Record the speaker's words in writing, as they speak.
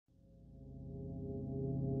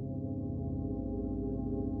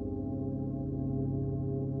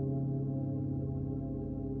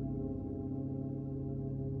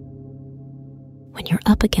When you're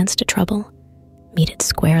up against a trouble, meet it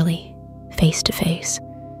squarely, face to face.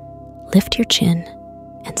 Lift your chin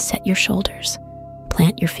and set your shoulders,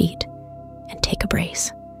 plant your feet, and take a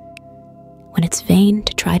brace. When it's vain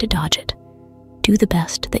to try to dodge it, do the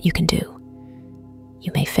best that you can do.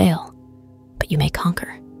 You may fail, but you may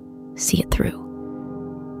conquer. See it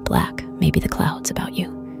through. Black may be the clouds about you,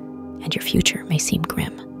 and your future may seem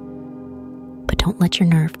grim. But don't let your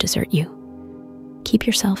nerve desert you. Keep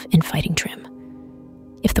yourself in fighting trim.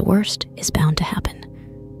 If the worst is bound to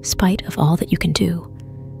happen, spite of all that you can do,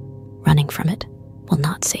 running from it will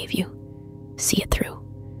not save you. See it through.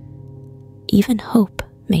 Even hope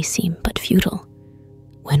may seem but futile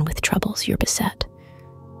when with troubles you're beset.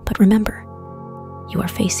 But remember, you are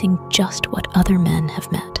facing just what other men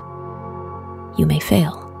have met. You may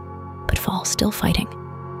fail, but fall still fighting.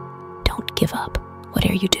 Don't give up,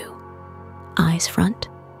 whate'er you do. Eyes front,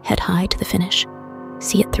 head high to the finish.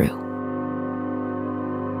 See it through.